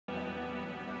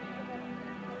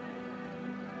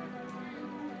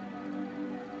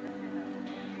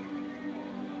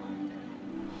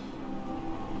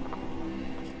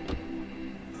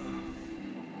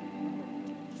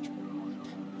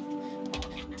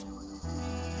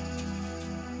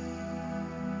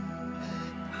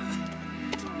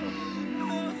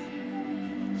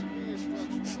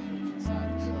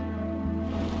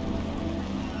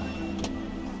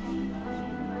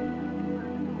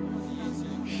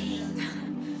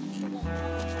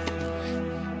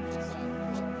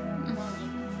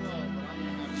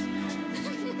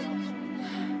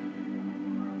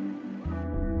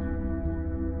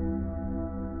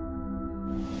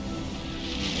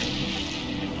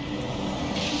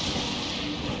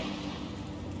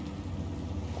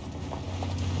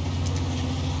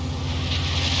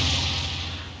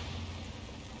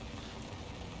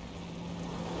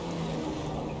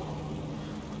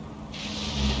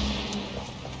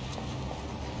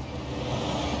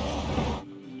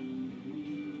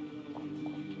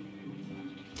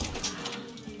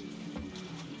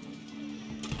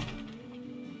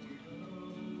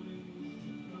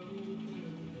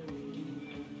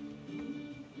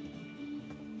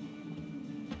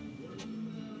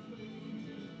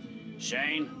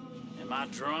Shane, am I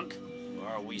drunk? Or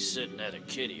are we sitting at a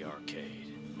kiddie arcade?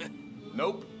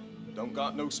 Nope. Don't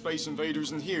got no space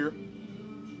invaders in here.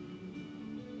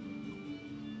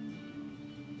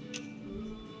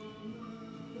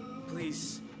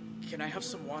 Please, can I have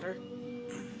some water?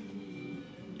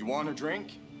 You want a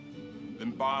drink?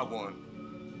 Then buy one.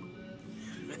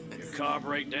 Your car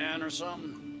break down or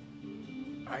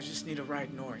something? I just need a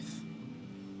ride north.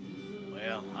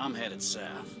 Well, I'm headed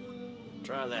south.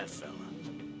 Try that, fella.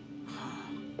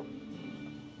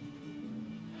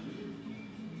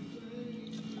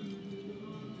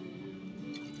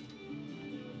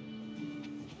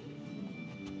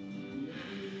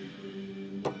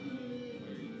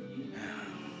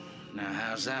 Now,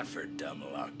 how's that for dumb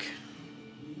luck?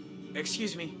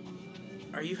 Excuse me,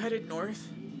 are you headed north?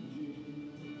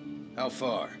 How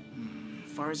far?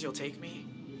 Far as you'll take me?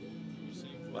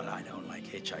 Well, I don't like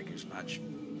hitchhikers much,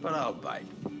 but I'll bite.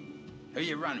 Who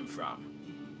you running from?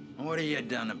 And what have you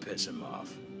done to piss him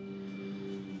off?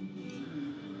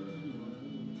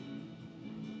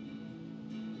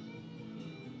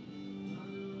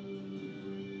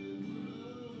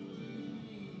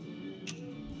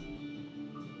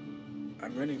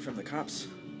 I'm running from the cops.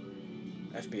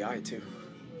 FBI, too.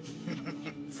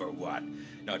 For what?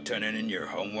 Not turning in your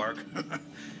homework?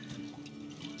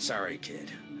 Sorry,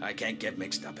 kid. I can't get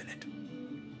mixed up in it.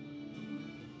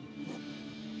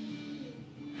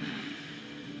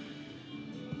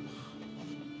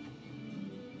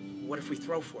 What if we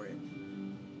throw for it?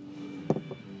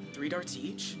 3 darts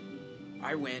each?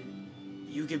 I win,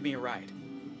 you give me a ride.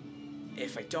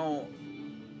 If I don't,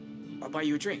 I'll buy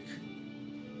you a drink.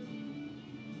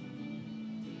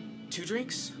 2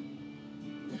 drinks?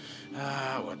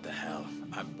 Ah, what the hell.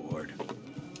 I'm bored.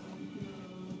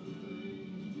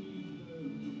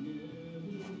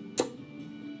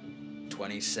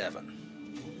 $27.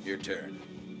 Your turn.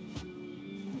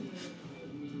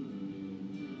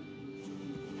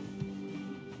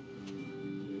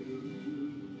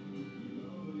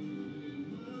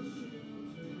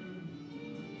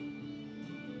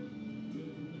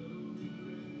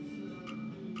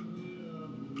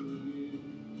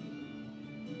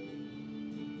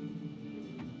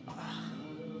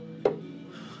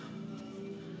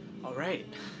 All right.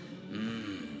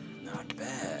 Not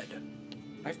bad.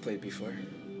 I've played before.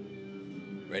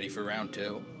 Ready for round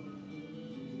 2?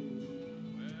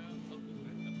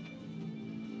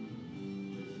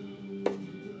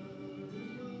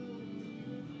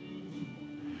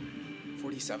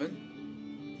 $47?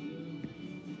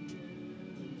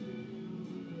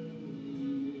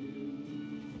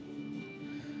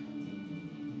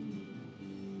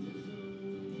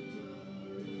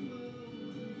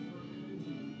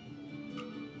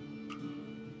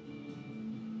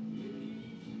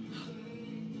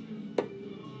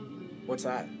 What's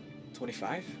that?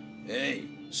 25? Hey,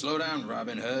 slow down,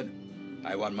 Robin Hood.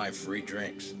 I want my free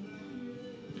drinks.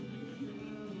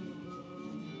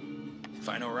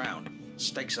 Final round.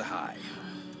 Stakes are high.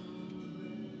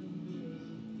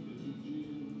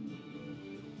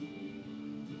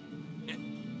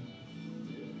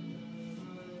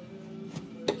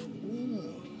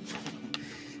 Ooh.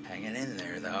 Hanging in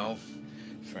there, though.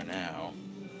 For now.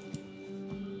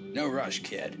 No rush,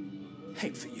 kid.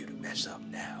 Hate for you to mess up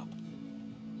now.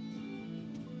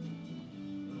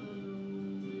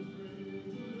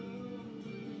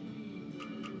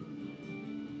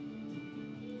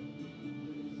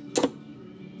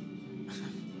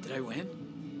 Did I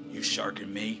win? You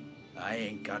sharking me? I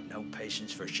ain't got no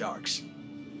patience for sharks.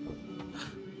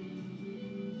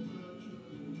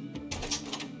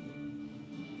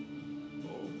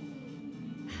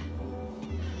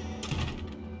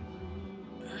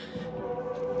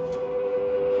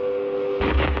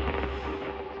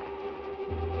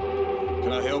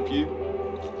 Can I help you?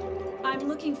 I'm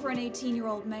looking for an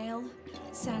 18-year-old male,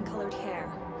 sand-colored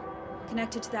hair.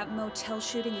 Connected to that motel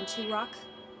shooting in Two Rock?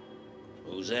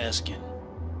 Who's asking?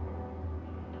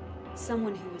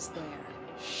 Someone who was there.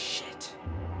 Shit.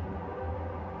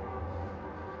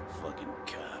 Fucking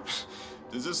cops.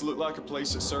 Does this look like a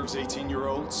place that serves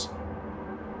 18-year-olds?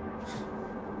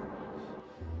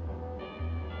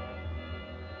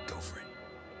 Go for it.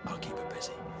 I'll keep it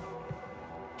busy.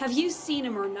 Have you seen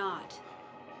him or not?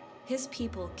 His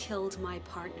people killed my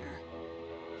partner.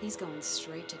 He's going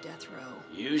straight to death row.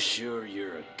 You sure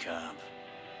you're a cop?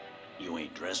 You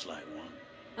ain't dressed like one.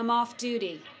 I'm off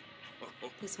duty.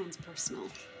 This one's personal.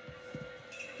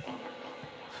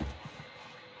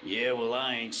 Yeah, well,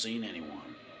 I ain't seen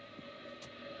anyone.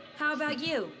 How about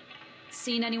you?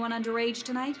 Seen anyone underage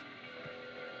tonight?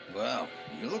 Well,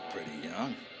 you look pretty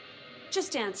young.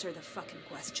 Just answer the fucking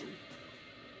question.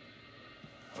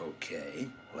 Okay,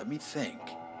 let me think.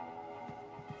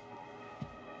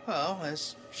 Well,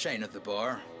 there's Shane at the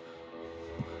bar.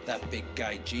 That big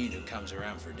guy Gene who comes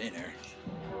around for dinner.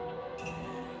 And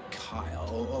Kyle.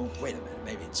 Oh, wait a minute,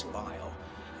 maybe it's Lyle.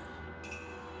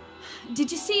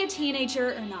 Did you see a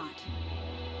teenager or not?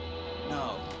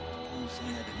 No, I'm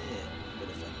saying I did. But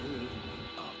if I do,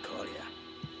 I'll call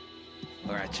you.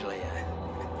 Or actually,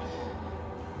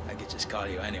 I could just call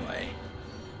you anyway.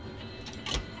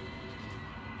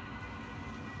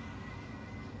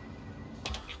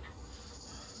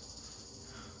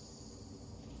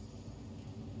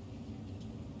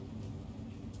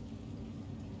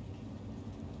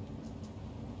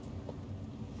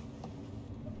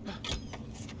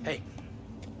 Hey.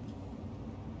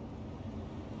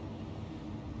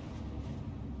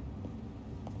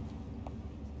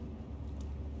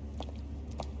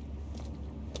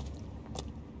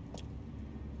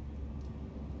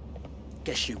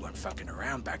 Guess you weren't fucking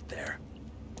around back there.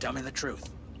 Tell me the truth.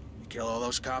 You kill all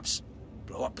those cops?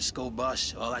 Blow up a school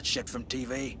bus? All that shit from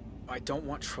TV? I don't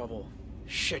want trouble.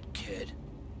 Shit, kid.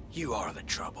 You are the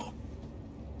trouble.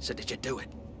 So did you do it?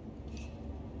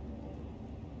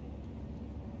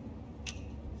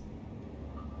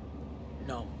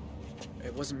 No,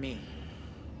 it wasn't me.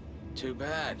 Too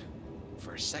bad.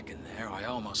 For a second there, I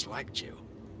almost liked you.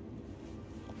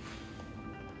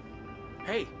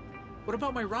 Hey, what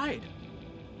about my ride?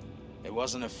 It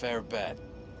wasn't a fair bet.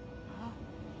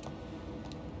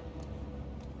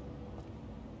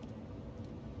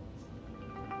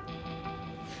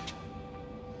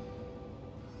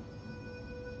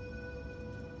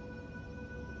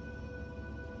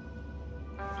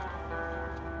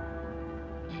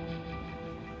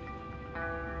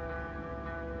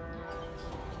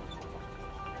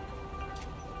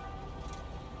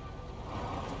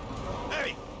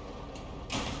 Hey!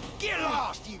 Get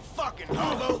lost, you fucking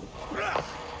hobo!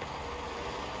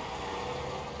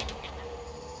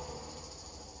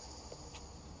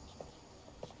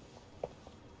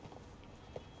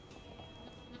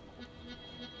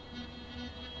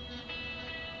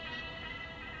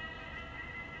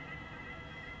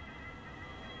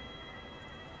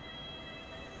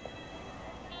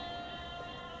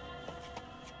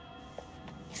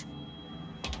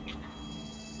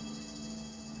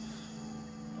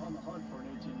 On the hunt for an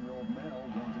 18-year-old male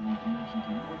wanted information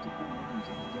to multiple neighbors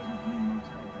at the Desert Green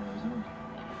Motel, Arizona.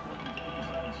 According to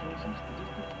inside sources, the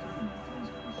district attorney intends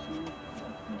to pursue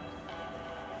death penalty.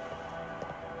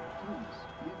 Please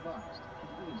be advised, it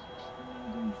is extremely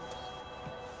dangerous.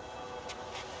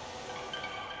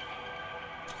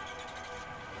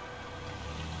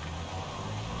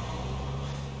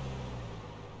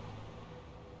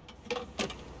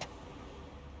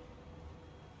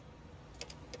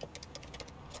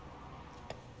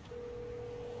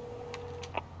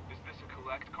 Is this a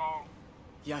collect call?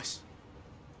 Yes.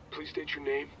 Please state your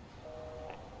name.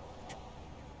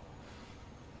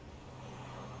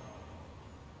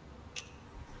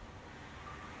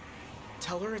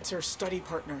 Tell her it's her study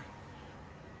partner.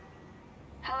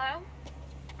 Hello?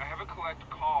 I have a collect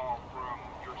call from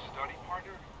your study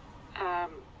partner.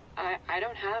 I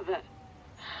don't have a...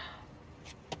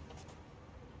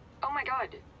 Oh my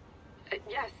god.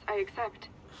 Yes, I accept.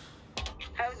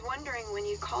 I was wondering when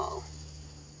you'd call.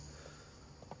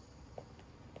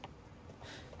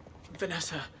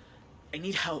 Vanessa, I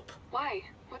need help. Why?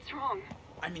 What's wrong?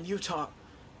 I'm in Utah.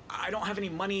 I don't have any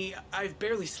money. I've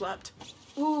barely slept.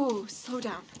 Ooh, slow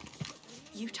down.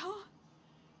 Utah?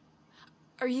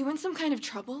 Are you in some kind of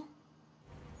trouble?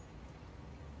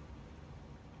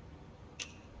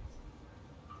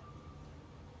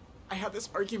 I had this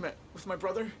argument with my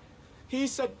brother. He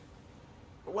said,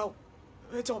 well,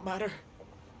 it don't matter.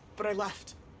 But I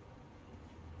left.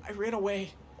 I ran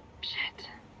away. Shit.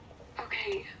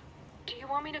 Okay. Do you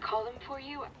want me to call them for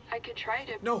you? I could try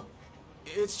to... No,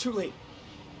 it's too late.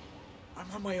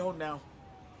 I'm on my own now.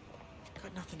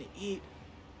 Got nothing to eat.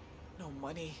 No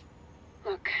money.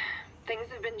 Look, things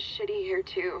have been shitty here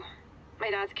too. My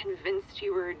dad's convinced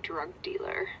you were a drug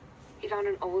dealer. He found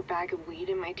an old bag of weed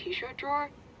in my t-shirt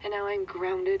drawer, and now I'm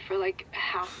grounded for like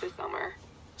half the summer.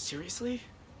 Seriously?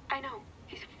 I know.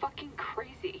 He's fucking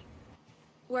crazy.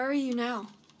 Where are you now?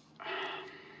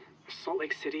 Salt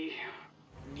Lake City,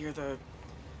 near the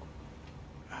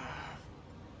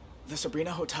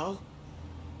Sabrina Hotel?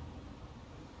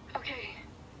 Okay,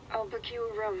 I'll book you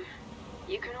a room.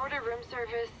 You can order room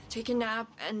service. Take a nap,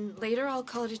 and later I'll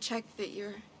call to check that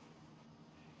you're...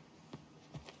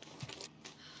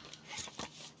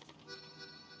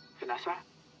 Vanessa?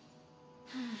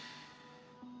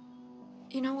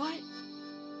 You know what?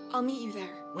 I'll meet you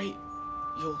there. Wait,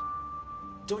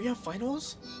 don't you have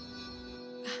finals?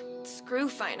 Screw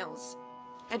finals.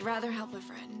 I'd rather help a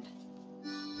friend.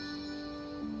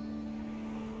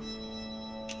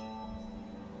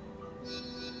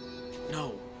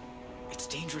 No. It's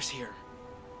dangerous here.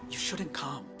 You shouldn't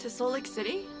come. To Salt Lake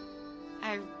City?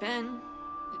 I've been.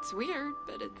 It's weird,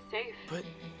 but it's Safe. But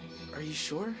are you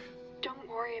sure? Don't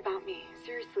worry about me.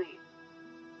 Seriously.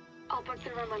 I'll book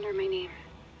the room under my name.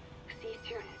 See you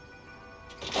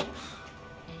soon.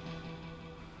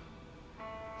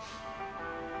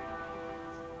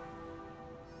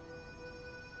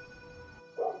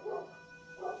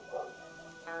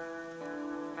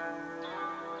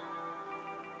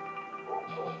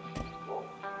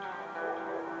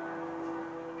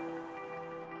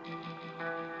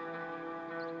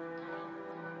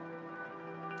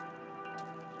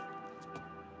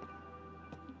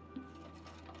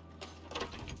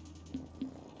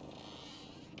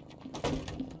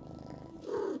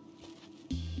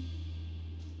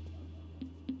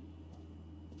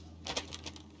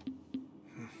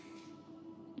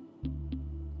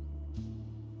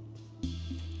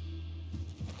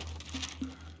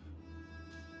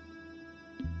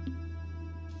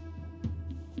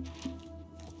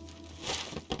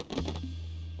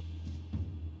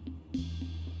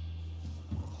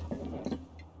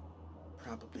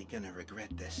 Probably gonna regret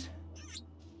this.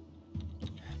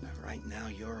 But right now,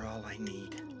 you're all I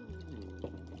need.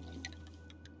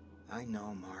 I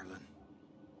know, Marlon.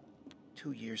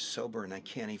 2 years sober and I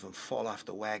can't even fall off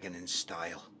the wagon in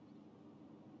style.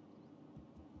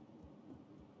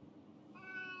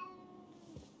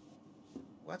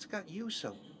 What's got you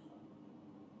so...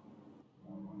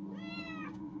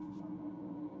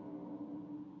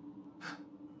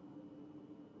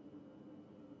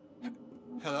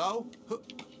 Hello?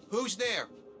 Who's there?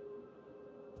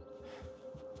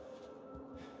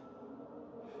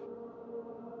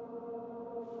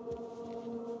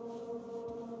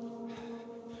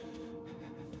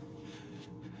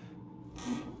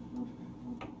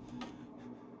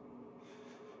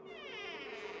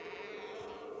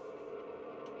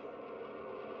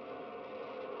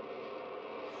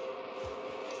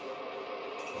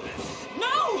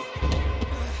 No!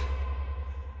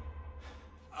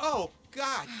 Oh,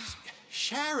 God.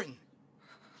 Sharon.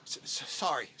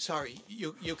 Sorry.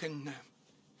 You can...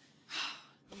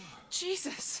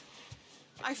 Jesus.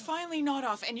 I finally gnawed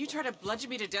off, and you try to bludgeon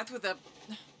me to death with a...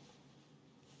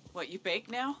 What, you bake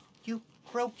now? You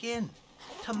broke in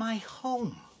to my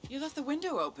home. You left the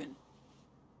window open.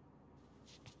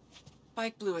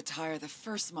 Bike blew a tire the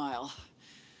first mile.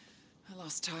 I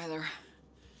lost Tyler.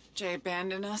 Jay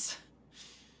abandoned us.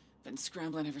 Been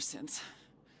scrambling ever since.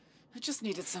 I just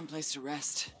needed someplace to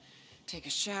rest. Take a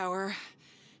shower,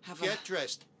 have a... Get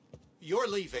dressed. You're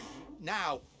leaving.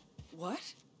 Now. What?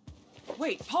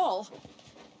 Wait, Paul!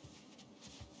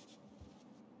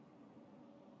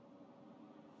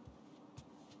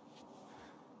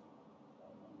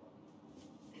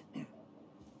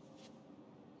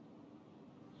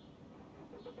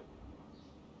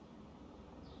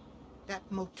 That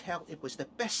motel, it was the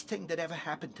best thing that ever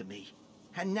happened to me.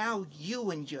 And now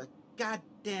you and your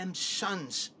goddamn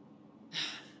sons.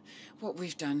 What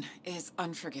we've done is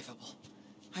unforgivable.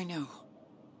 I know.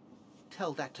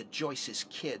 Tell that to Joyce's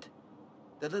kid.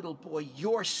 The little boy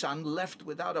your son left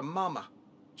without a mama.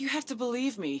 You have to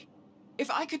believe me. If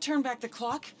I could turn back the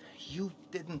clock... You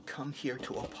didn't come here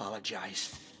to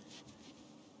apologize.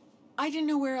 I didn't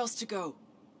know where else to go.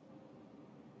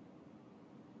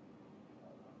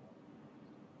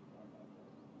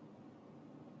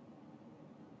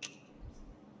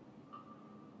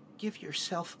 Give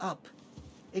yourself up.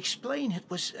 Explain it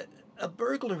was a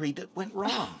burglary that went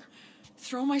wrong.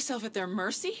 Throw myself at their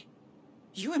mercy?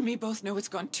 You and me both know it's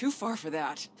gone too far for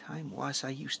that. Time was I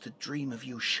used to dream of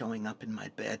you showing up in my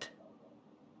bed.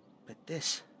 But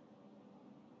this...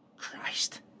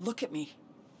 Christ. Look at me.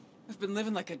 I've been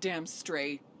living like a damn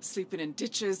stray, sleeping in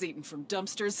ditches, eating from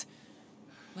dumpsters.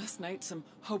 Last night, some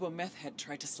hobo meth head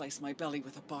tried to slice my belly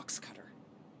with a box cutter.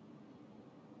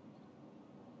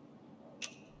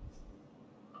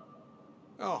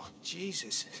 Oh,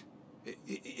 Jesus.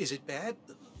 Is it bad?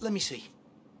 Let me see.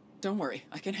 Don't worry,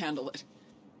 I can handle it.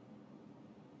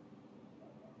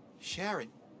 Sharon,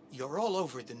 you're all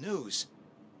over the news.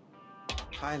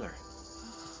 Tyler.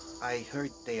 I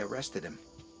heard they arrested him.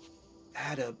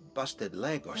 Had a busted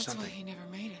leg or something. That's why he never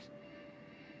made it.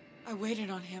 I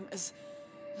waited on him as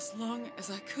long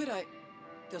as I could.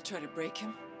 They'll try to break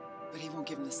him, but he won't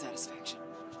give him the satisfaction.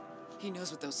 He knows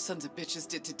what those sons of bitches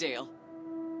did to Dale.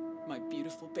 My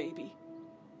beautiful baby.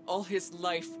 All his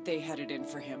life, they had it in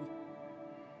for him.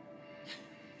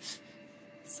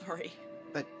 Sorry.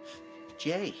 But,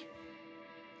 Jay,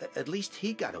 At least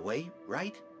he got away,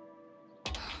 right?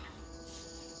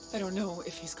 I don't know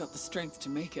if he's got the strength to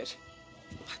make it.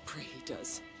 I pray he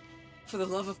does. For the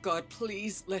love of God,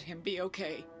 please let him be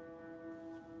okay.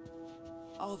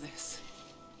 All this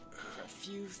for a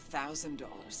few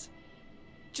 $1,000s.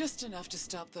 Just enough to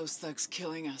stop those thugs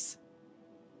killing us.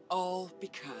 All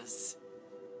because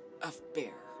of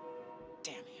Bear.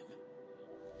 Damn him.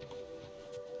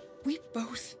 We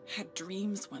both had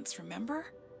dreams once, remember?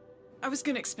 I was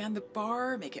gonna expand the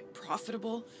bar, make it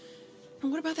profitable.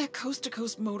 And what about that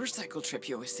coast-to-coast motorcycle trip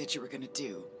you always said you were gonna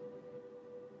do?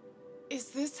 Is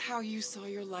this how you saw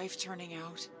your life turning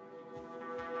out?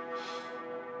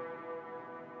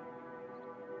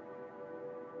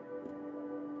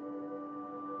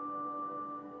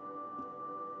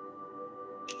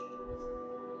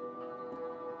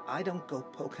 I don't go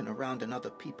poking around in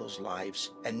other people's lives,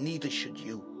 and neither should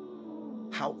you.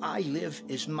 How I live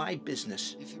is my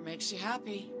business. If it makes you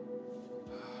happy.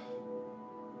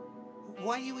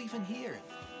 Why are you even here?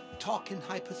 Talking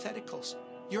hypotheticals.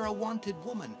 You're a wanted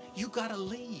woman. You gotta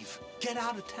leave. Get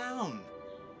out of town.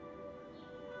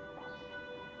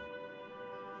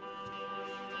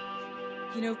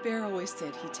 You know, Bear always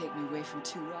said he'd take me away from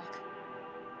Two Rock.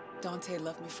 Dante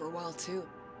loved me for a while, too.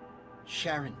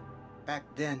 Sharon, back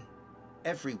then,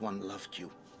 everyone loved you.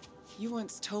 You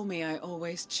once told me I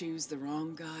always choose the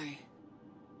wrong guy.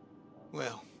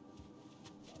 Well,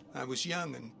 I was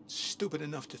young and stupid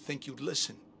enough to think you'd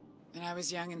listen. And I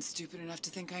was young and stupid enough to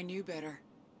think I knew better.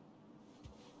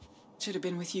 Should have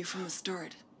been with you from the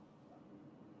start.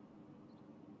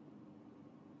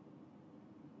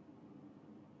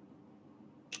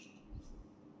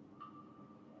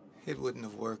 It wouldn't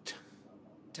have worked.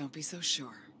 Don't be so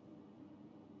sure.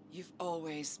 You've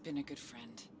always been a good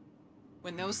friend.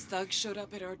 When those thugs showed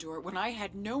up at our door, when I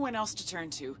had no one else to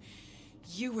turn to,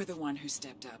 you were the one who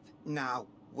stepped up. Now,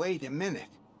 wait a minute.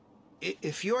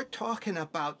 If you're talking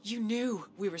about... You knew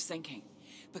we were sinking.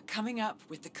 But coming up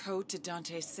with the code to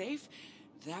Dante's safe,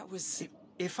 that was...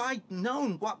 If I'd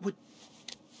known what would...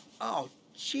 Oh,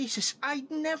 Jesus, I'd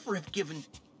never have given...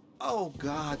 Oh,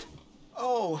 God.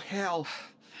 Oh, hell.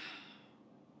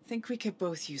 Think we could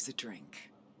both use a drink.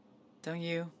 Don't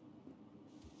you?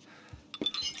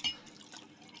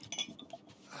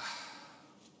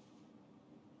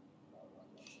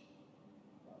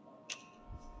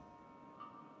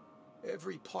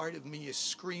 Every part of me is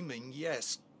screaming,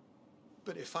 yes.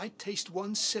 But if I taste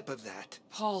one sip of that...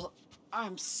 Paul,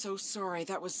 I'm so sorry.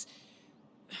 That was...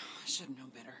 I should have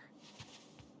known better.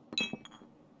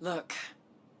 Look,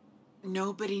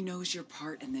 nobody knows your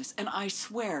part in this, and I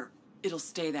swear it'll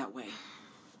stay that way.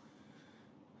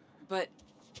 But,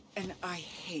 and I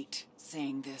hate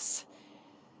saying this,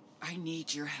 I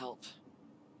need your help.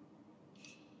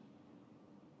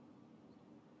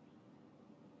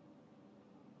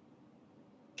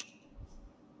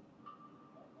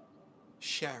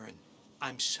 Sharon,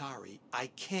 I'm sorry. I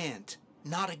can't.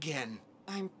 Not again.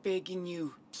 I'm begging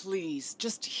you, please,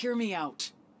 just hear me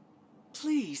out.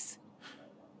 Please.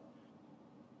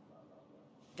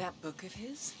 That book of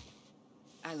his,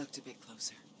 I looked a bit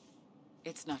closer.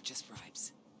 It's not just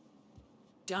bribes.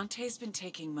 Dante's been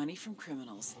taking money from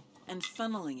criminals and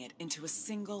funneling it into a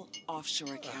single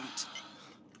offshore account.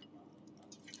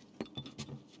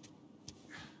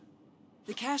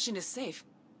 The cash in his safe,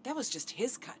 that was just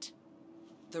his cut.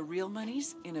 The real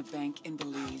money's in a bank in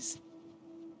Belize.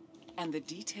 And the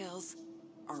details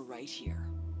are right here.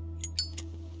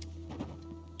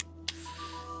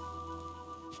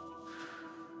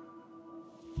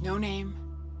 No name,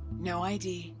 no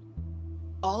ID.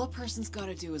 All a person's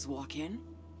gotta do is walk in,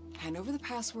 hand over the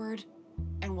password,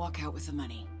 and walk out with the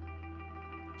money.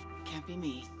 Can't be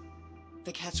me.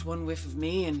 They catch one whiff of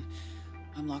me and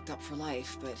I'm locked up for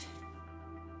life, but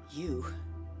you...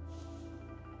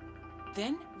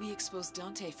 Then we expose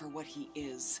Dante for what he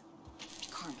is.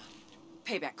 Karma.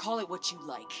 Payback, call it what you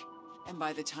like. And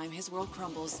by the time his world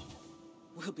crumbles,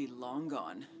 we'll be long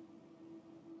gone.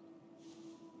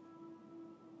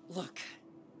 Look,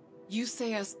 you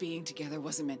say us being together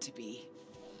wasn't meant to be.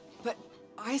 But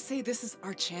I say this is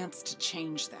our chance to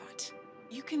change that.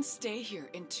 You can stay here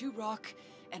in Two Rock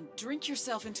and drink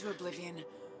yourself into oblivion,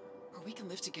 or we can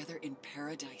live together in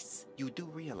paradise. You do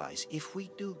realize if we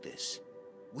do this,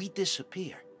 we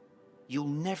disappear. You'll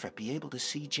never be able to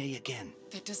see Jay again.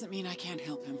 That doesn't mean I can't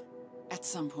help him. At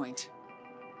some point,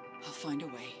 I'll find a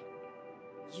way.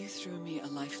 You threw me a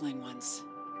lifeline once.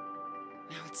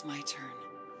 Now it's my turn.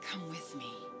 Come with me.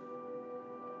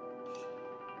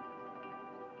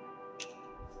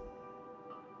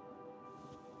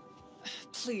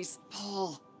 Please,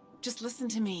 Paul, just listen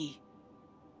to me.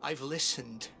 I've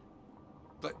listened.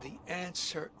 But the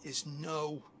answer is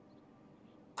no.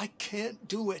 I can't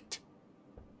do it.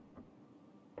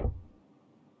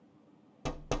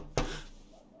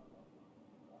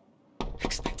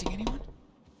 Expecting anyone?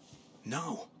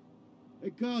 No.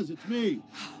 Hey, cuz, it's me.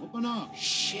 Open up.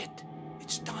 Shit.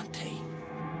 It's Dante.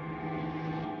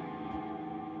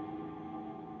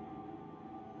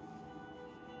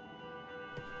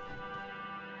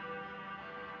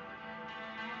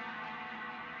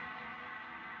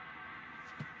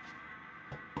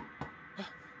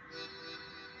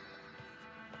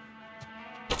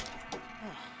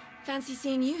 Fancy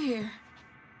seeing you here.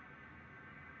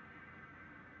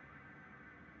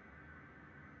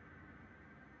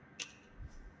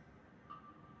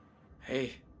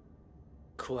 Hey,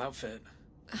 cool outfit.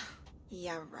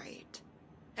 Yeah, right.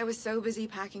 I was so busy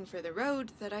packing for the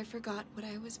road that I forgot what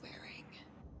I was wearing.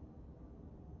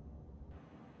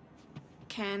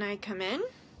 Can I come in?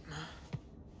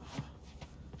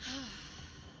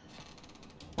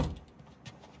 I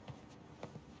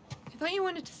thought you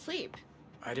wanted to sleep.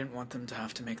 I didn't want them to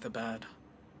have to make the bed.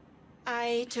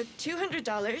 I took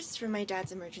 $200 from my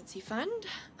dad's emergency fund.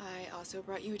 I also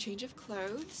brought you a change of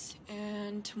clothes.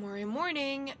 And tomorrow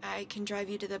morning, I can drive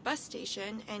you to the bus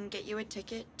station and get you a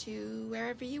ticket to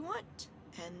wherever you want.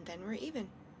 And then we're even,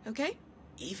 okay?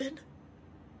 Even?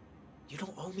 You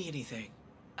don't owe me anything.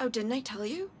 Oh, didn't I tell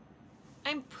you?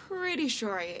 I'm pretty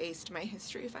sure I aced my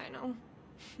history final.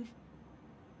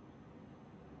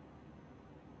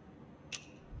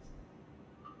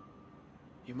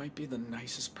 You might be the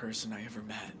nicest person I ever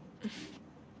met.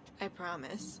 I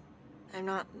promise. I'm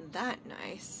not that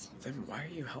nice. Then why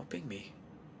are you helping me?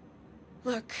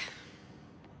 Look,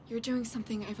 you're doing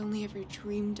something I've only ever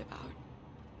dreamed about.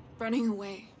 Running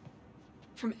away.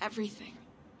 From everything.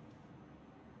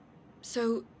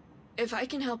 So, if I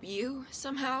can help you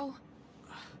somehow...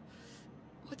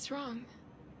 What's wrong?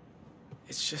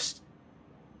 It's just...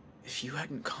 if you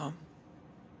hadn't come,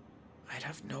 I'd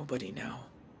have nobody now.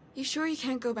 You sure you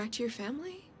can't go back to your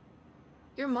family?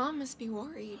 Your mom must be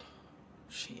worried.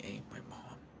 She ain't my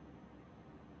mom.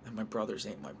 And my brothers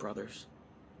ain't my brothers.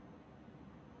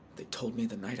 They told me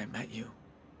the night I met you.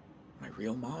 My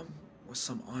real mom was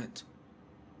some aunt.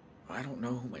 I don't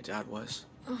know who my dad was.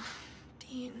 Oh,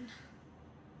 Dean.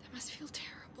 That must feel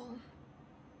terrible.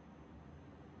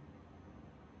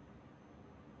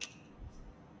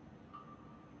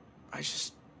 I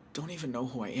just don't even know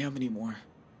who I am anymore.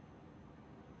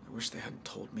 I wish they hadn't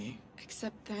told me.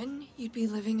 Except then, you'd be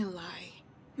living a lie.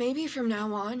 Maybe from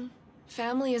now on,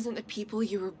 family isn't the people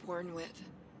you were born with.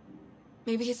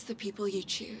 Maybe it's the people you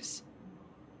choose.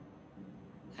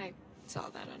 I saw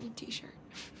that on a t-shirt.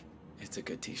 It's a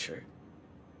good t-shirt.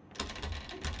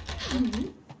 That's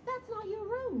not your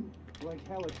room. Like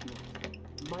hell it's not.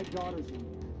 My daughter's in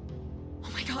there. Oh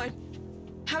my god.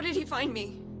 How did he find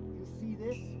me? You see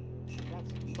this?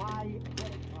 That's my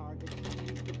credit card that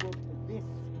she used to book this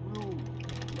room.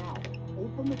 Now,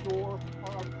 open the door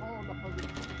or I'm calling the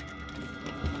police.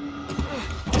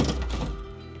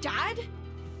 Dad?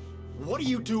 What are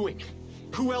you doing?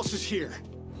 Who else is here?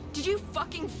 Did you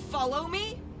fucking follow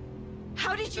me?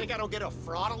 How did you... Think I don't get a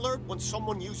fraud alert when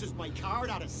someone uses my card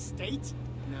out of state?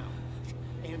 Now,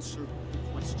 answer the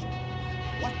question.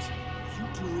 What are you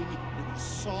doing in a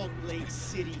Salt Lake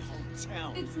City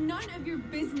hotel? It's none of your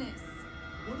business.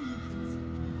 What are you considering?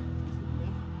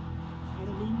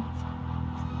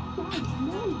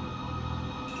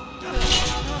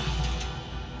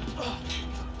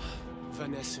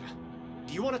 Vanessa,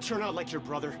 do you want to turn out like your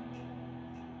brother?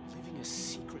 Living a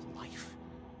secret life.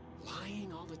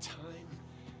 Lying all the time.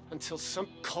 Until some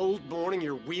cold morning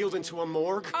you're wheeled into a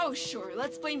morgue? Oh, sure.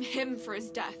 Let's blame him for his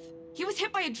death. He was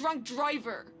hit by a drunk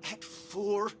driver. At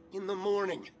 4 in the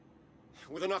morning.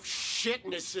 With enough shit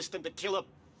in his system to kill a...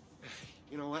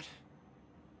 You know what?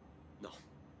 No.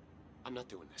 I'm not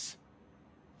doing this.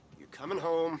 You're coming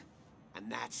home,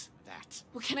 and that's that.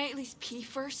 Well, can I at least pee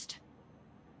first?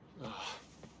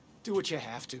 Do what you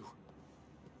have to.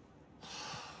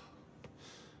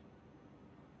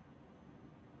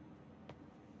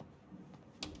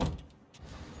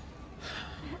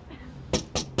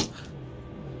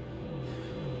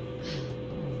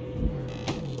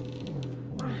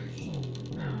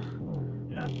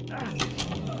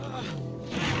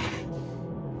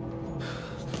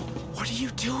 What are you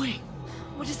doing?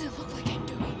 What does it look like I'm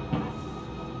doing?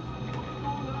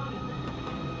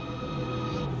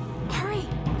 Hurry!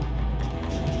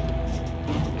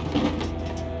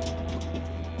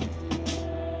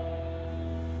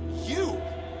 You!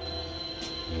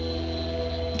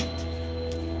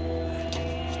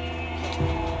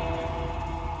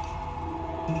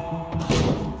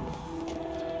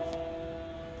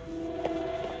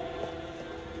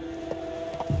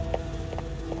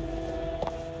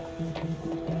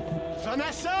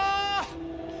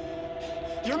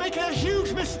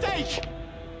 huge mistake!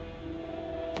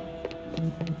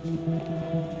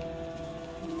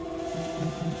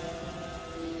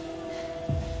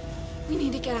 We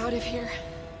need to get out of here.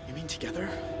 You mean together?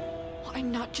 Well,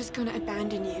 I'm not just gonna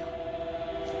abandon you.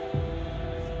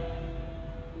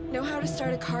 Know how to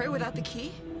start a car without the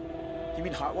key? You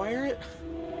mean hotwire it?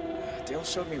 Dale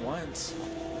showed me once.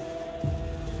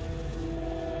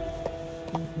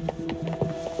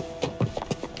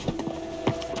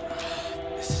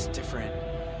 This is different,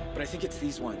 but I think it's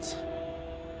these ones.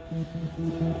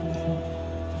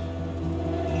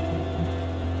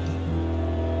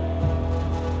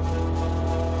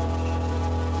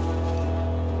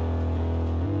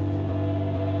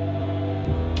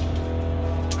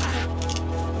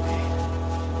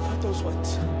 Not those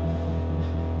ones.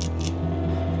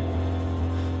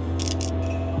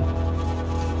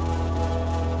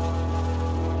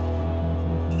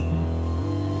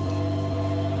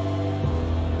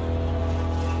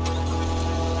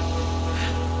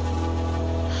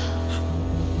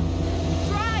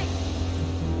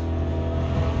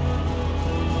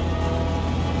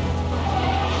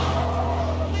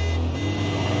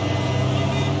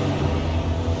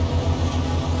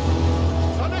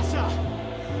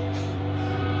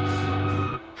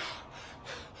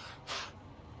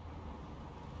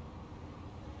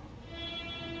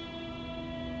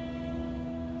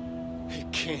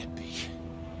 Can't be.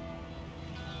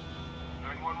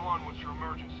 911, what's your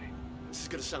emergency? This is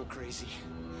gonna sound crazy,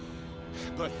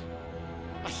 but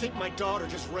I think my daughter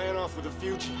just ran off with a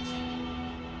fugitive.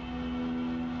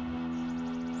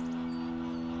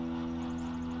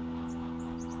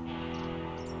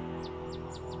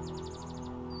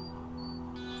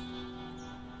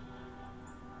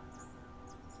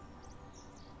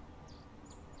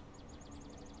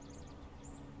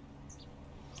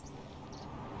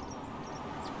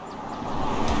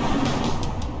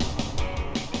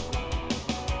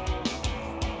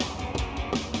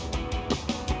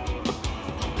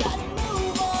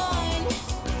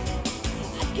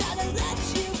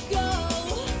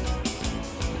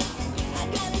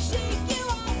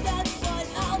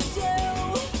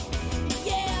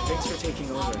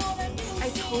 I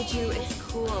told you it's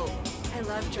cool. I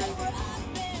love driving.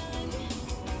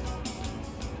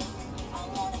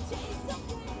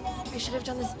 I should have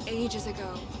done this ages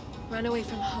ago. Run away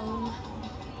from home.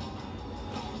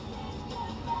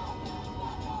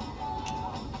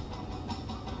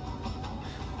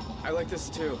 I like this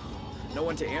too. No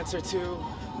one to answer to,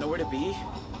 nowhere to be.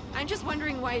 I'm just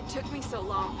wondering why it took me so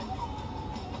long.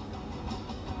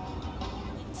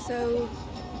 So,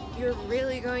 you're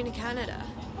really going to Canada?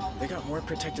 They got more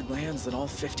protected lands than all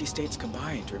 50 states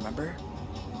combined, remember?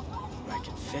 I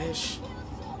can fish,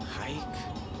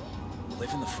 hike,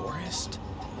 live in the forest.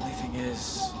 Only thing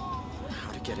is,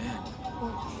 how to get in.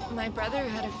 Well, my brother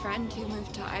had a friend who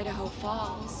moved to Idaho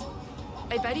Falls.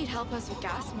 I bet he'd help us with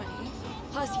gas money.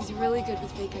 Plus, he's really good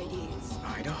with fake IDs.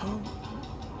 Idaho?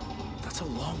 That's a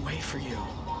long way for you.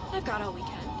 I've got all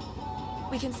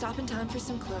weekend. We can stop in town for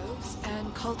some clothes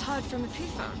and call Todd from a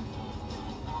payphone.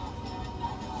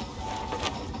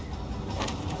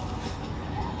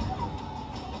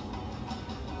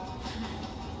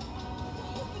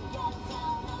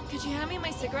 Could you hand me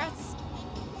my cigarettes?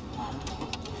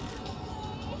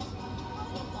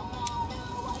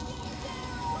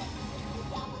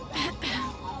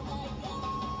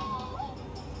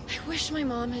 I wish my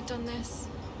mom had done this.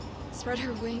 Spread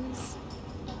her wings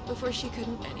before she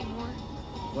couldn't anymore.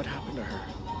 What happened to her?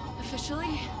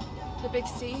 Officially, the big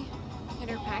C in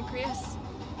her pancreas.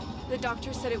 The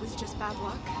doctor said it was just bad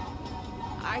luck.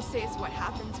 I say it's what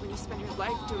happens when you spend your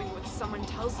life doing what someone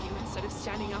tells you instead of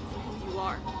standing up for who you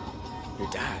are. Your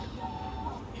dad?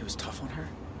 He was tough on her?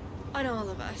 On all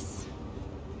of us.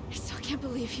 I still can't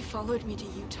believe he followed me to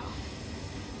Utah.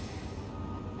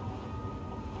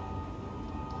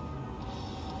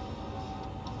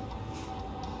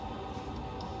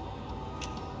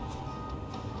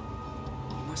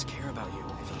 He must care about you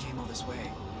if he came all this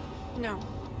way. No.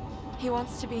 He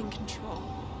wants to be in control.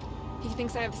 He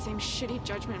thinks I have the same shitty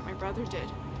judgment my brother did.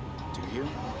 Do you?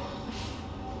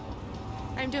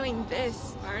 I'm doing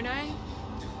this, aren't I?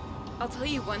 I'll tell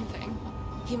you one thing.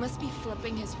 He must be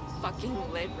flipping his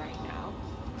fucking lid right now.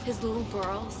 His little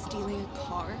girl stealing a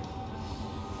car.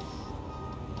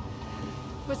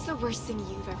 What's the worst thing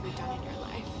you've ever done in your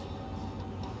life?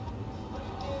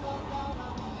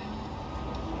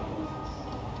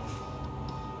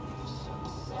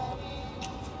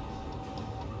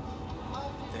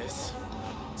 This?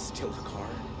 Steal a car?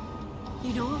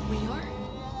 You know what we are?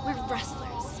 We're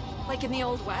wrestlers. Like in the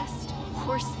Old West.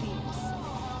 Horse thieves.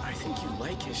 I think you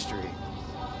like history.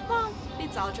 Well,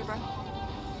 it's algebra.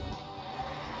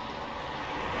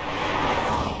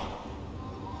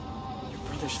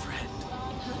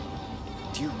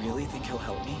 Do you really think he'll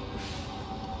help me?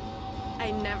 I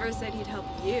never said he'd help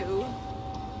you,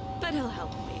 but he'll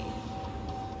help me.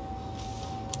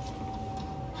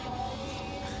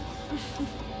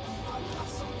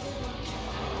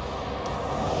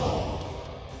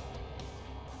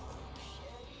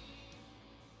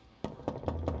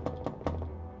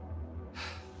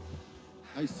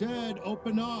 I said,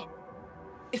 open up.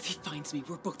 If he finds me,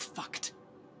 we're both fucked.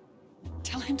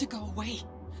 Tell him to go away.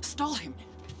 Stall him.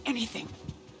 Anything.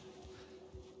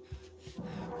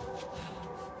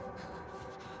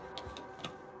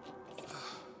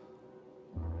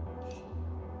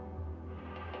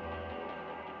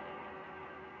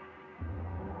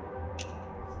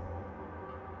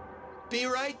 Be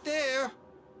right there.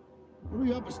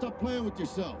 Hurry up and stop playing with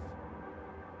yourself.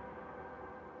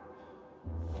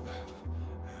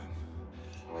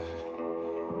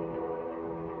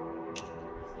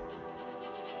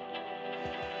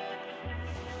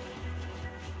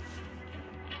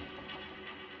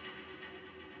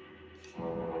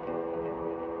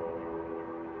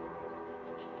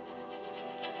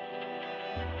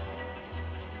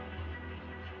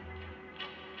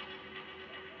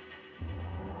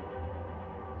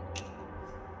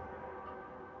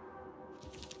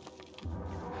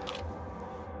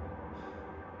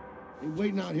 Ain't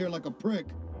waiting out here like a prick.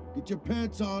 Get your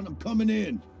pants on, I'm coming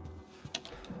in.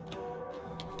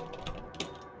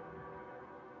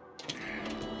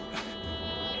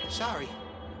 Sorry.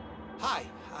 Hi,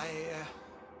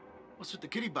 What's with the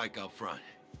kiddie bike out front?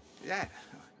 that.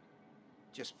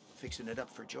 Just fixing it up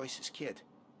for Joyce's kid.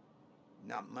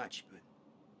 Not much, but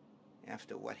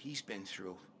after what he's been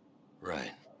through.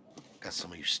 Right. Got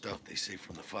some of your stuff they saved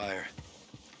from the fire.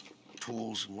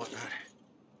 Tools and whatnot.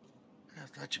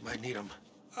 I thought you might need them.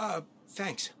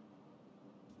 Thanks.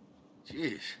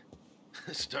 Jeez.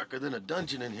 It's darker than a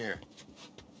dungeon in here.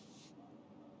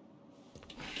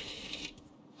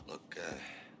 Look,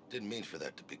 didn't mean for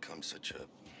that to become such a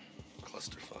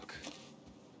clusterfuck.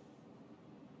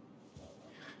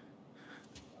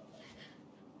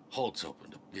 Holtz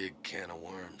opened a big can of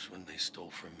worms when they stole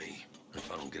from me.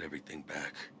 If I don't get everything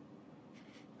back,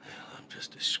 well, I'm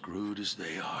just as screwed as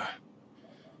they are.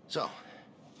 So,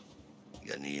 you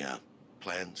got any,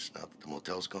 plans now that the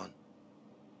motel's gone?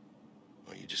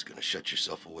 Or are you just gonna shut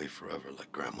yourself away forever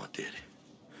like Grandma did?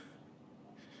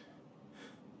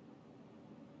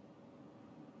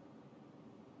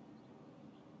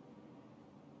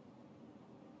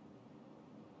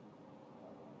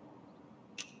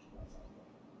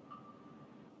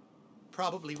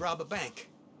 Probably rob a bank.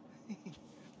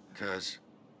 'Cause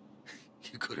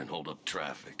you couldn't hold up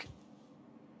traffic.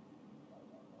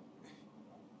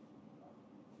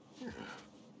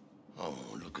 Oh,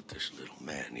 look at this little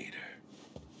man-eater.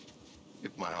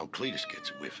 If my Aunt Cletus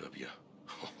gets a whiff of you,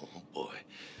 oh boy,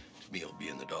 it's me will be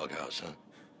in the doghouse, huh?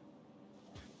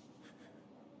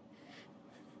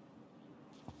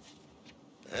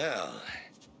 Well,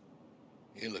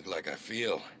 you look like I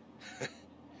feel.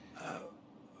 I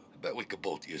bet we could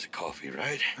both use a coffee,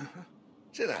 right?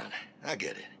 Sit down, I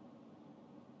get it.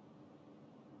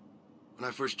 When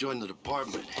I first joined the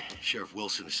department, Sheriff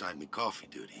Wilson assigned me coffee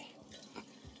duty.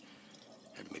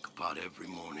 Had to make a pot every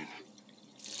morning.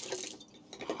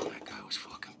 Oh, that guy was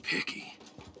fucking picky.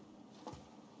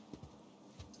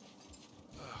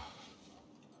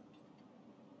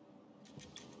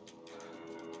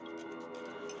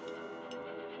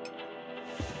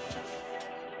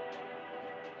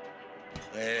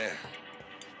 Yeah.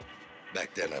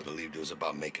 Back then, I believed it was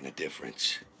about making a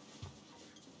difference.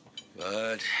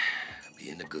 But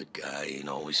being a good guy ain't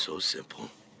always so simple.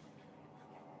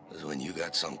 Because when you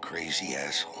got some crazy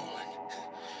asshole and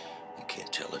you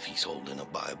can't tell if he's holding a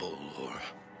Bible or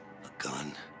a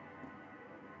gun,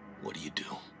 what do you do?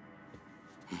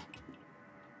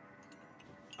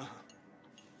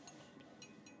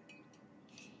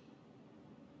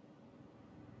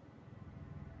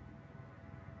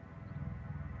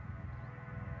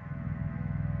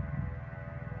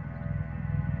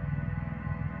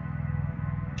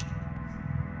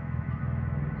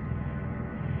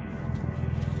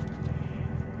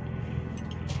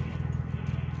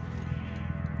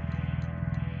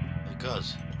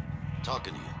 Cuz,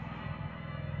 talking to you.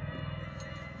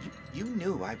 You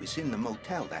knew I was in the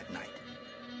motel that night.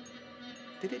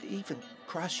 Did it even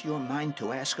cross your mind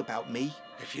to ask about me?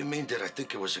 If you mean that I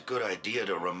think it was a good idea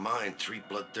to remind three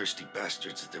bloodthirsty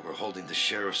bastards that they were holding the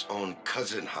sheriff's own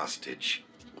cousin hostage,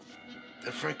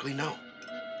 then frankly, no,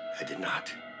 I did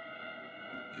not.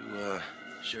 You,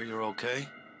 sure you're okay?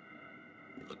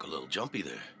 You look a little jumpy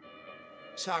there.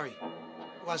 Sorry.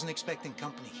 Wasn't expecting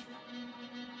company.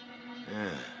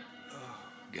 Yeah,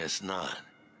 guess not.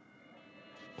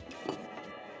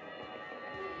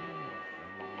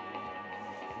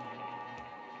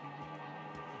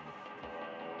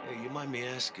 you mind me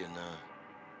asking,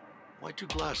 why two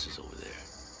glasses over there?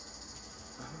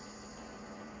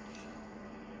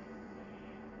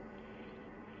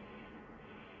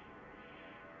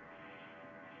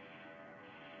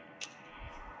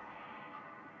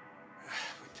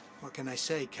 What can I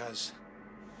say, cuz?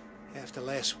 After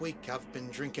last week, I've been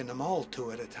drinking them all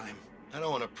two at a time. I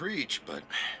don't want to preach, but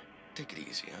take it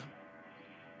easy, huh?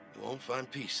 You won't find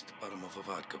peace at the bottom of a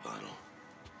vodka bottle.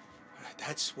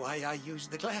 That's why I use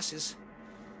the glasses.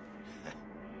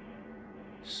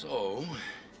 So,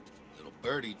 little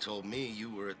birdie told me you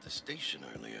were at the station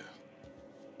earlier.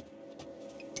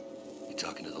 You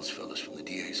talking to those fellas from the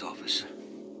DA's office?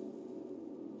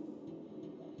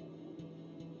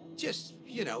 Just,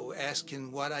 you know,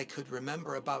 asking what I could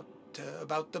remember about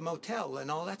the motel and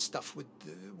all that stuff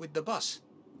with the bus.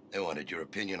 They wanted your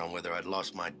opinion on whether I'd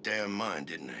lost my damn mind,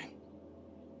 didn't they?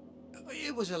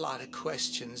 It was a lot of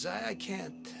questions. I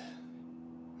can't...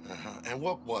 And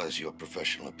what was your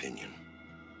professional opinion?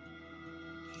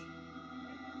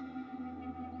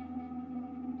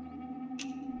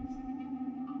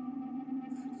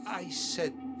 I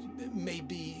said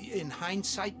maybe in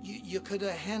hindsight you could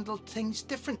have handled things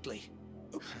differently.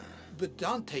 But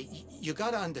Dante, you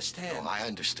gotta understand... Oh, I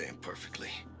understand perfectly.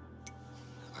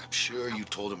 I'm sure you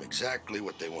told them exactly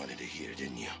what they wanted to hear,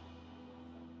 didn't you?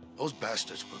 Those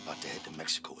bastards were about to head to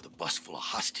Mexico with a bus full of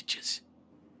hostages.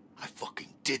 I fucking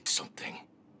did something.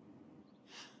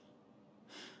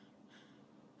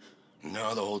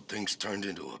 Now the whole thing's turned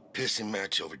into a pissing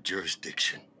match over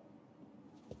jurisdiction.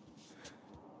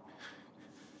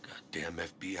 Goddamn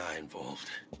FBI involved.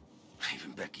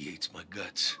 Even Becky hates my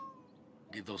guts.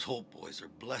 Gave those Holt boys their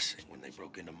blessing when they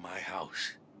broke into my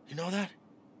house. You know that?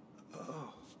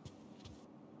 Oh.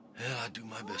 Yeah, I'll do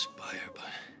my best by her, but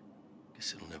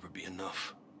guess it'll never be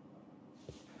enough.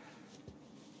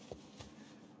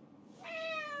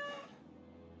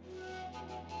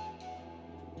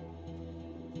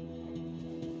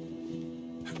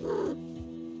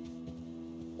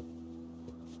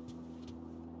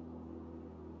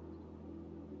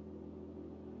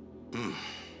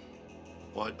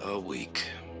 What a week.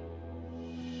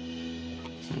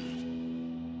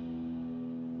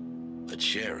 But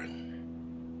Sharon,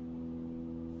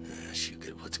 she'll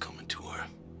get what's coming to her.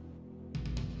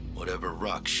 Whatever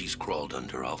rock she's crawled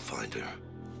under, I'll find her.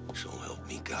 So help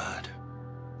me God.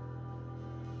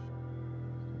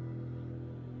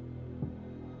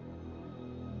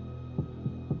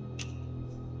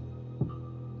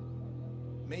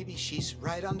 Maybe she's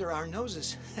right under our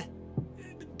noses.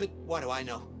 But what do I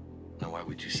know? Now, why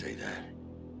would you say that?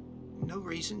 No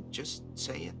reason, just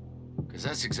say it. Because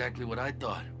that's exactly what I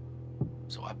thought.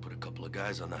 So I put a couple of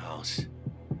guys on the house,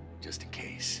 just in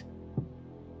case.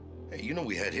 Hey, you know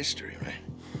we had history, right?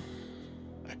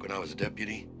 Back when I was a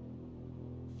deputy.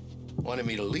 Wanted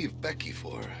me to leave Becky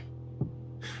for her.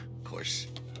 Of course,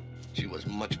 she was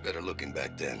much better looking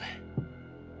back then.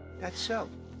 That's so.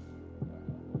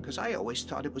 Because I always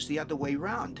thought it was the other way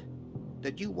round.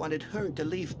 That you wanted her to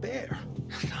leave Bear.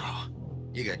 No,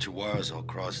 you got your wires all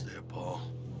crossed there, Paul.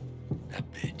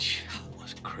 That bitch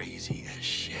was crazy as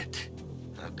shit.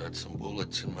 I've dodged some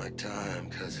bullets in my time,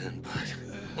 cousin, but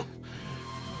that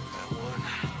one...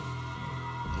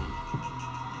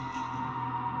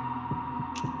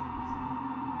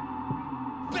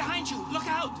 Behind you! Look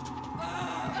out!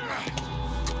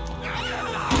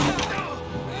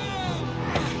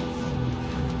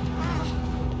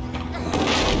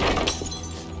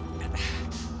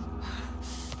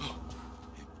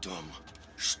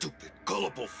 Stupid,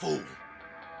 gullible fool.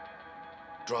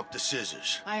 Drop the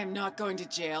scissors. I am not going to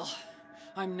jail.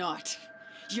 I'm not.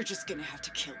 You're just gonna have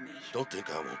to kill me. Don't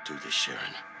think I won't do this,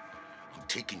 Sharon. I'm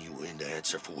taking you in to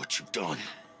answer for what you've done.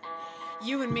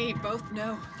 You and me both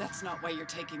know that's not why you're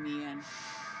taking me in.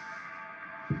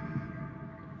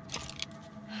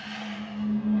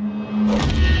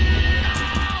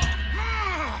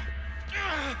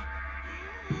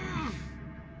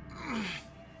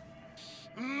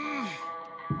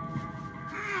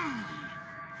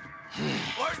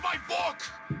 Where's my book?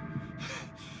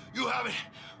 You have it.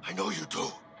 I know you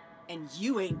do. And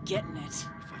you ain't getting it.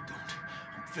 If I don't,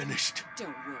 I'm finished.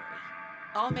 Don't worry.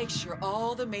 I'll make sure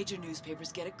all the major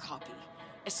newspapers get a copy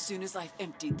as soon as I've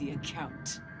emptied the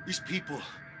account. These people,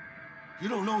 you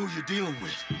don't know who you're dealing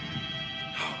with.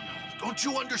 No, don't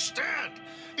you understand?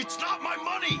 It's not my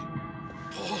money.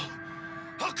 Paul,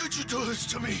 how could you do this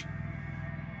to me?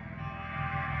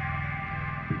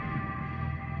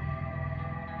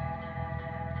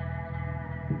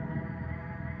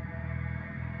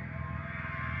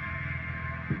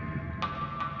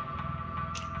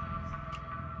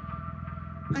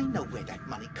 I know where that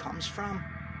money comes from.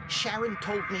 Sharon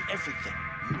told me everything.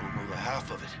 You don't know the half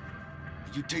of it.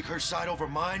 You take her side over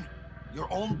mine? Your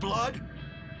own blood?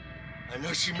 I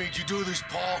know she made you do this,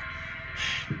 Paul.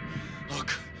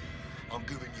 Look, I'm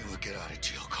giving you a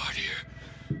get-out-of-jail card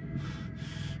here.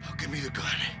 Now give me the gun.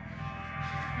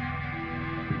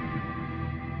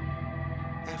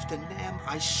 After Nam,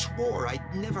 I swore I'd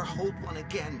never hold one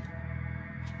again.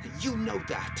 And you know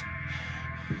that.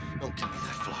 Don't give me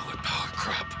that flower power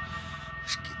crap.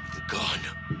 Just give me the gun.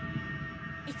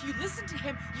 If you listen to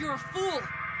him, you're a fool.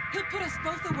 He'll put us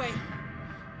both away.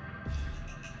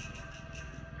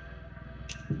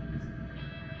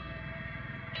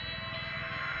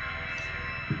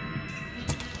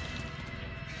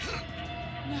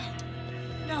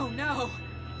 No. No.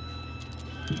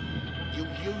 You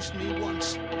used me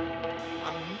once.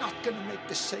 I'm not gonna make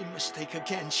the same mistake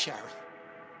again, Sharon.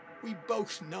 We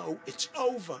both know it's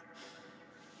over.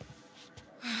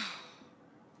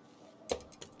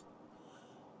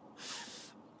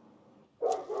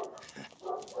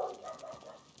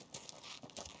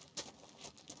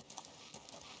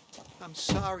 I'm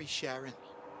sorry, Sharon.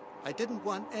 I didn't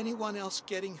want anyone else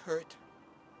getting hurt.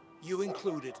 You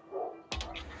included.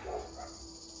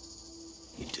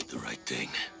 You did the right thing.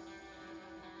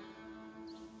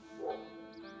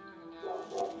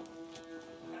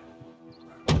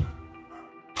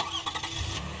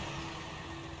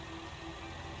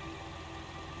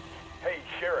 Hey,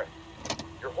 Sheriff.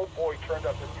 Your whole boy turned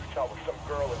up in Utah with some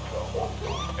girl in tow.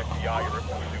 FBI are in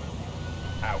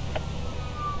pursuit. Out.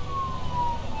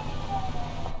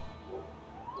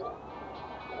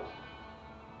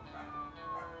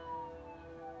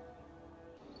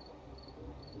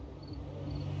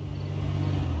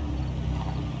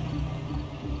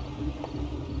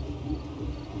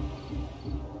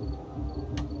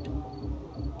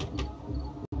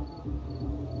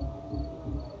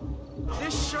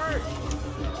 This shirt!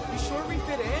 You sure we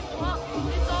fit in? Well,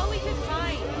 it's all we could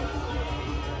find.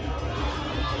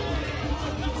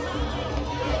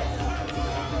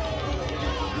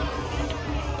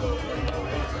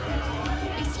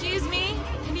 Excuse me?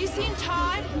 Have you seen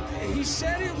Todd? He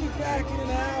said he'll be back in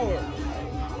an hour.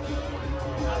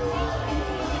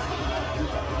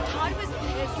 Todd was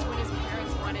pissed when his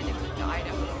parents wanted him to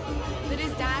Idaho. But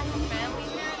his dad and family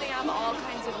here, they have all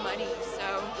kinds of money,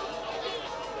 so...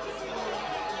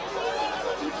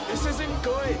 This isn't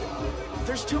good.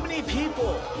 There's too many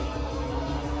people.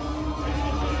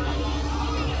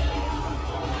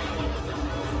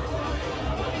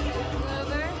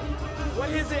 Clover? What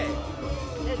is it?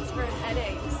 It's for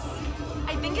headaches.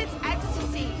 I think it's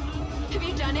ecstasy. Have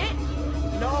you done it?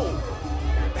 No.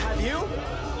 Have you?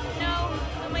 No,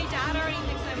 but my dad already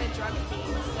thinks I'm a drug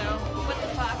fiend, so what the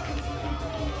fuck?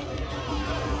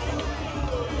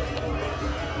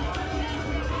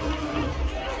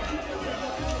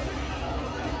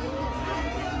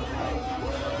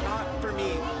 Not for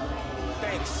me.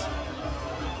 Thanks.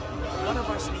 One of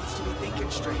us needs to be thinking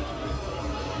straight.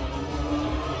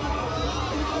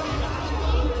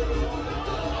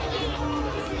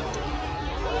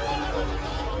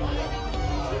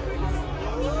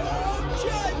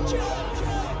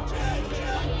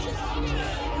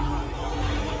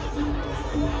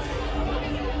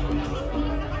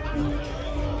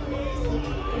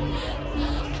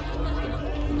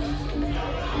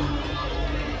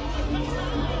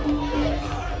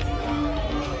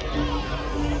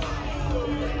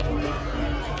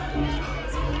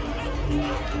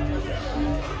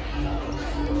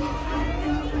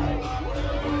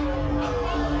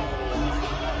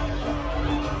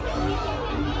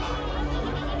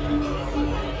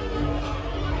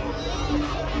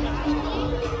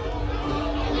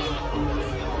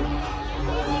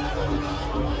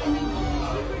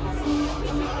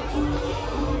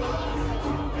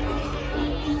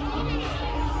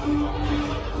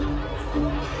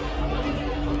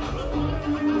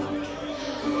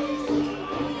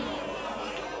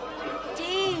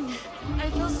 Dean, I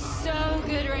feel so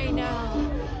good right now.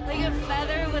 Like a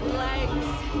feather with legs.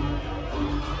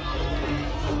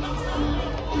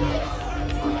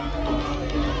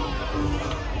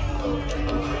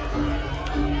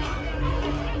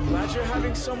 Glad you're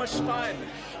having so much fun.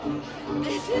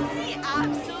 This is the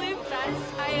absolute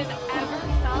best I have ever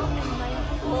felt in my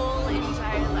whole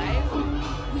entire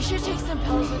life. We should take some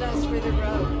pills with us for the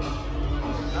road.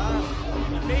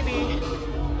 Maybe.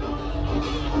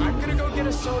 I'm gonna go get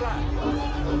a soda.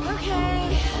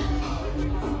 Okay.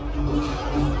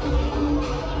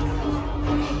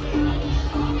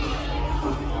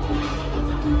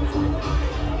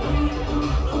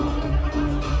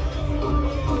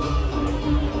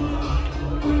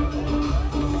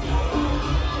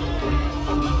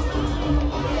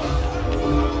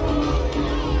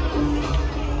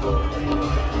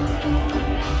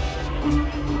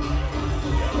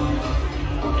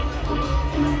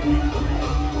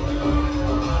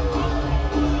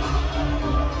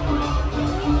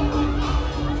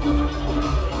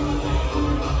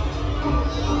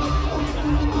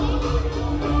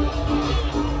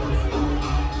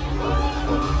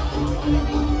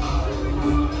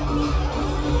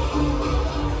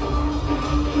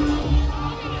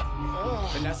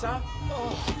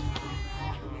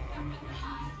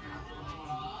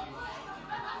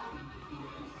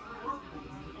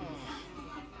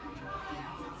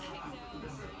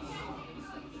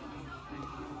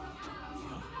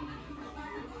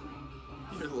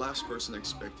 last person I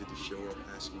expected to show up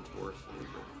asking for a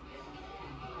favor.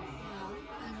 Well,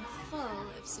 I'm full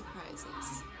of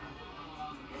surprises.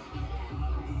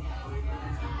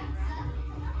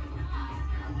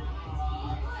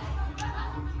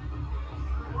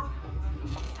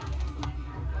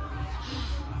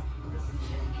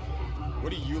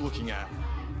 What are you looking at?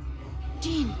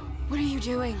 Dean, what are you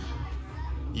doing?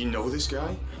 You know this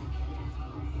guy?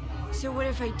 So what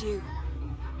if I do?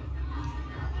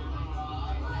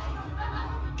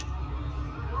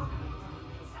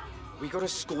 We go to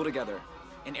school together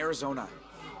in Arizona.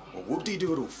 Well,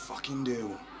 whoop-de-doodle fucking do.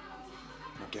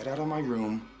 Now get out of my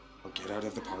room or get out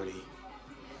of the party.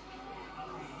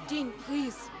 Dean,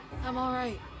 please. I'm all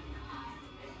right.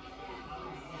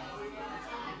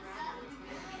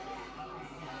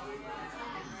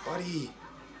 Buddy,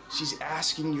 she's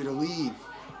asking you to leave.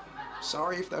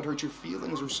 Sorry if that hurt your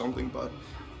feelings or something, but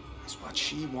it's what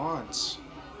she wants.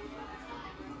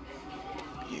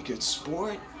 Be a good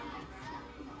sport.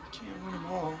 Can't win them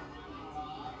all.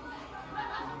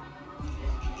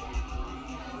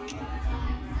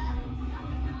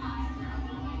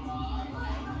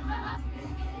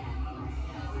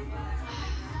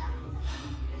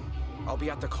 I'll be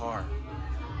at the car.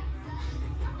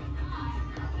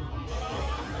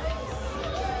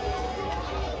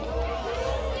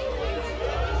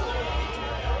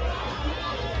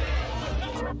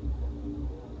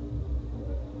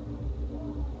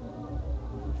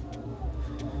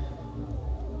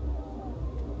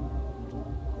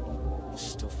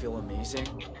 Still feel amazing?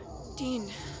 Dean,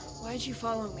 why'd you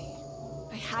follow me?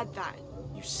 I had that.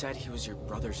 You said he was your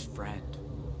brother's friend.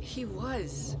 He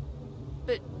was.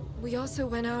 But we also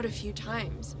went out a few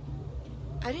times.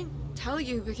 I didn't tell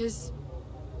you because...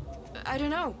 I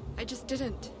don't know. I just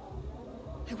didn't.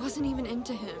 I wasn't even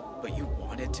into him. But you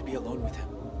wanted to be alone with him.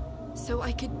 So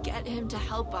I could get him to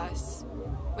help us.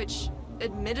 Which,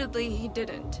 admittedly, he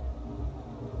didn't.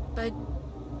 But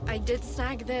I did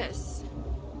snag this.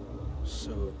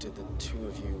 So did the two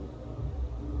of you...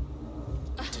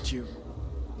 Did you...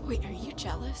 Wait, are you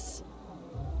jealous?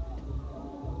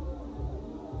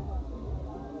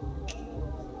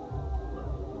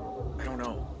 I don't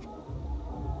know.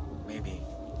 Maybe.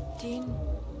 Dean,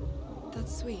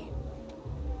 that's sweet.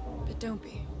 But don't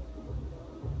be.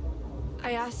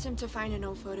 I asked him to find an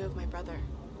old photo of my brother.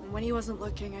 And when he wasn't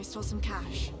looking, I stole some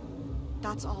cash.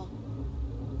 That's all.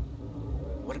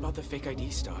 What about the fake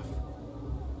ID stuff?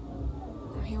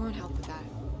 Oh, he won't help with that.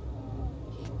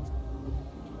 He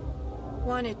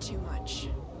wanted too much.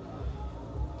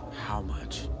 How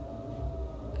much?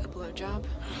 A blowjob.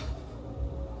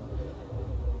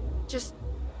 Just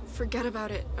forget about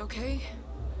it, okay?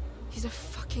 He's a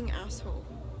fucking asshole.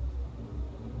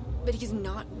 But he's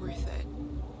not worth it.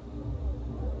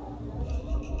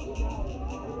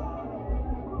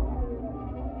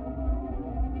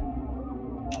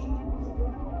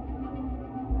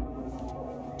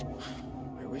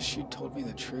 I wish you'd told me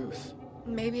the truth.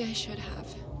 Maybe I should have.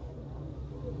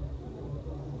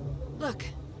 Look,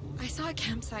 I saw a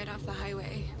campsite off the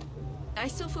highway. I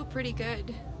still feel pretty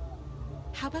good.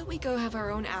 How about we go have our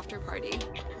own after party?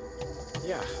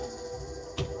 Yeah.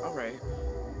 All right.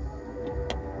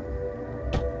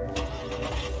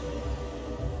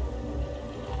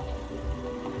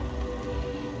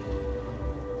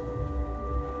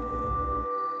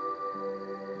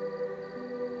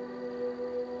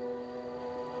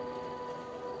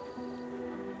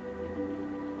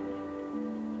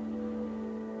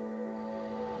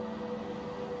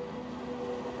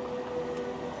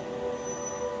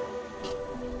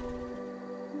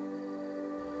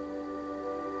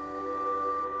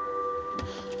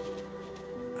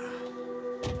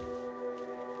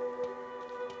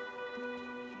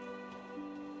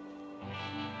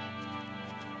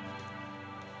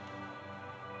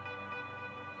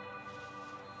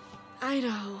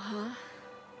 Idaho, huh?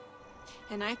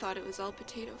 And I thought it was all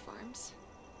potato farms.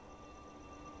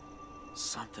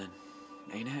 Something,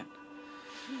 ain't it?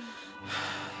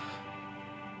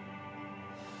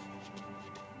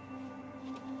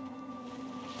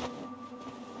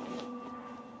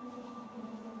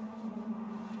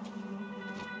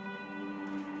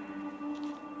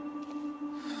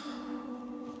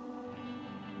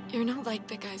 You're not like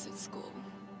the guys at school.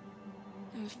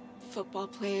 The football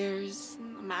players,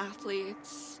 the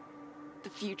athletes, the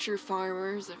future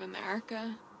farmers of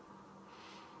America.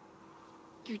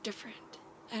 You're different.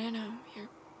 I don't know, you're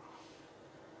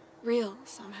real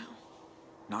somehow.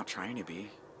 Not trying to be.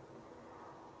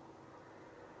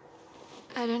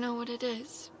 I don't know what it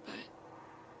is, but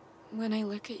when I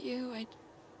look at you,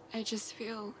 I just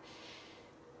feel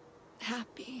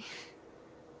happy,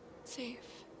 safe.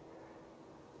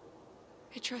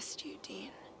 I trust you, Dean.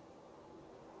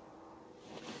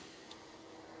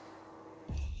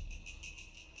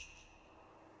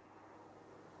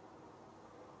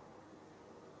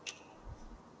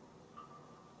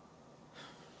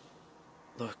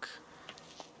 Look,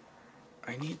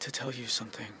 I need to tell you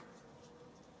something.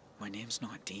 My name's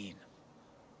not Dean.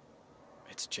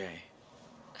 It's Jay.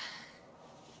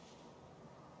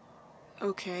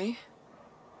 Okay.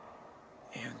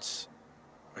 And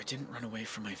I didn't run away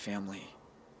from my family.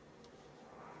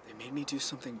 They made me do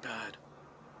something bad.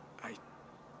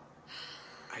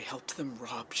 I helped them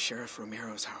rob Sheriff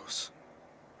Romero's house.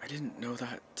 I didn't know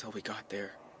that till we got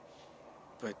there.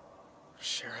 But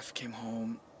Sheriff came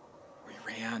home, we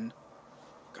ran,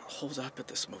 got holed up at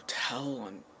this motel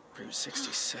on Route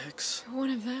 66. One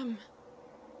of them.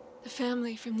 The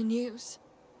family from the news.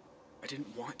 I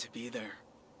didn't want to be there.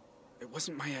 It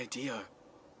wasn't my idea.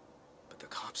 But the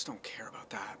cops don't care about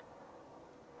that.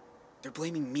 They're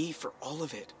blaming me for all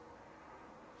of it.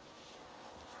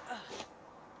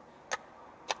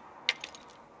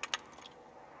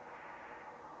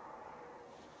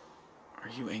 Are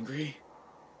you angry?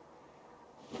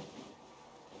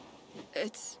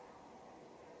 It's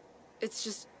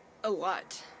just a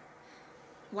lot.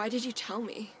 Why did you tell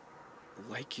me?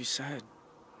 Like you said,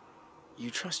 you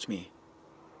trust me.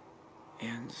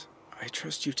 And I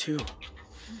trust you too.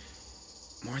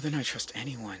 More than I trust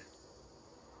anyone.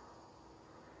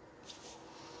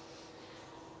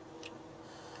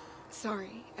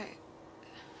 Sorry,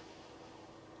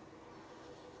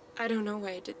 I don't know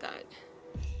why I did that.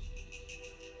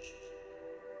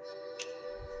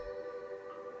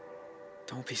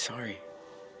 Don't be sorry.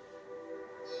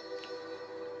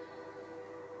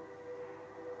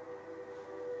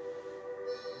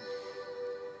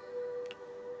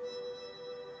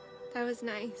 That was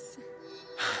nice.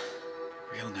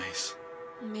 Real nice.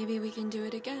 Maybe we can do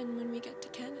it again when we get to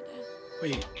Canada.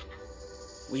 Wait,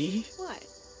 we? What?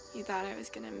 You thought I was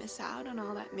gonna miss out on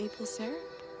all that maple syrup?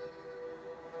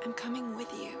 I'm coming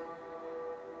with you.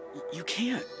 You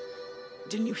can't.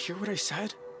 Didn't you hear what I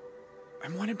said?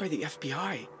 I'm wanted by the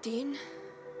FBI. Dean?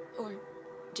 Or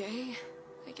Jay,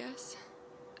 I guess.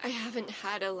 I haven't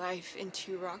had a life in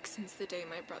Two Rocks since the day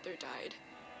my brother died.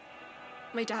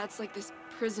 My dad's like this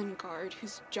prison guard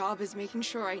whose job is making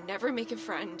sure I never make a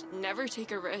friend, never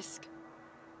take a risk.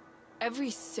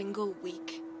 Every single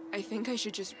week, I think I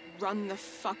should just run the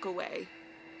fuck away.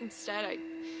 Instead, I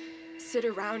sit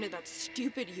around in that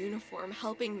stupid uniform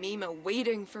helping Mima,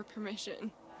 waiting for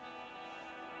permission.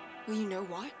 Well, you know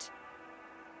what?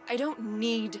 I don't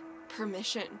need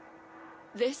permission.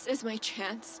 This is my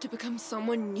chance to become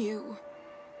someone new.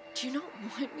 Do you not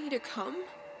want me to come?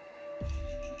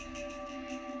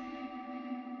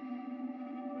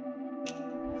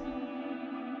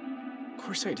 Of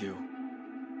course I do.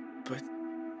 But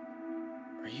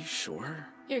are you sure?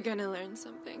 You're gonna learn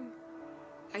something.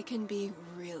 I can be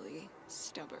really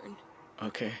stubborn.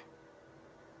 Okay.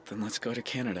 Then let's go to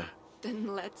Canada.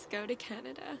 Then let's go to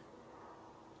Canada.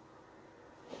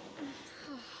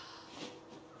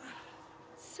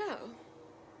 So,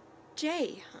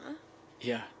 Jay, huh?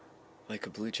 Yeah, like a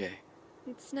blue jay.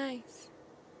 It's nice.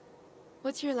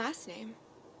 What's your last name?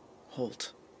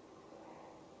 Holt.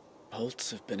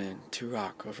 Holts have been in Two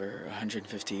Rock over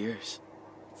 150 years.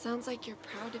 It sounds like you're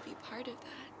proud to be part of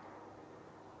that.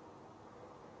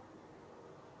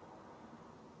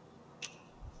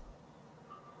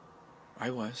 I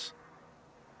was.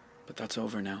 But that's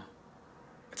over now.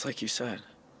 It's like you said.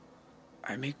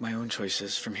 I make my own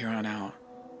choices from here on out.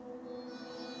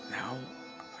 Now,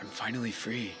 I'm finally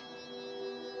free.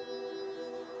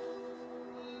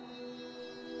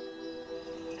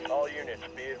 All units,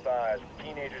 be advised. The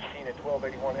teenager seen at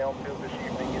 1281 Elmfield this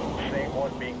evening is the same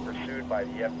one being pursued by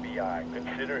the FBI.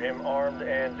 Consider him armed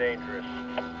and dangerous.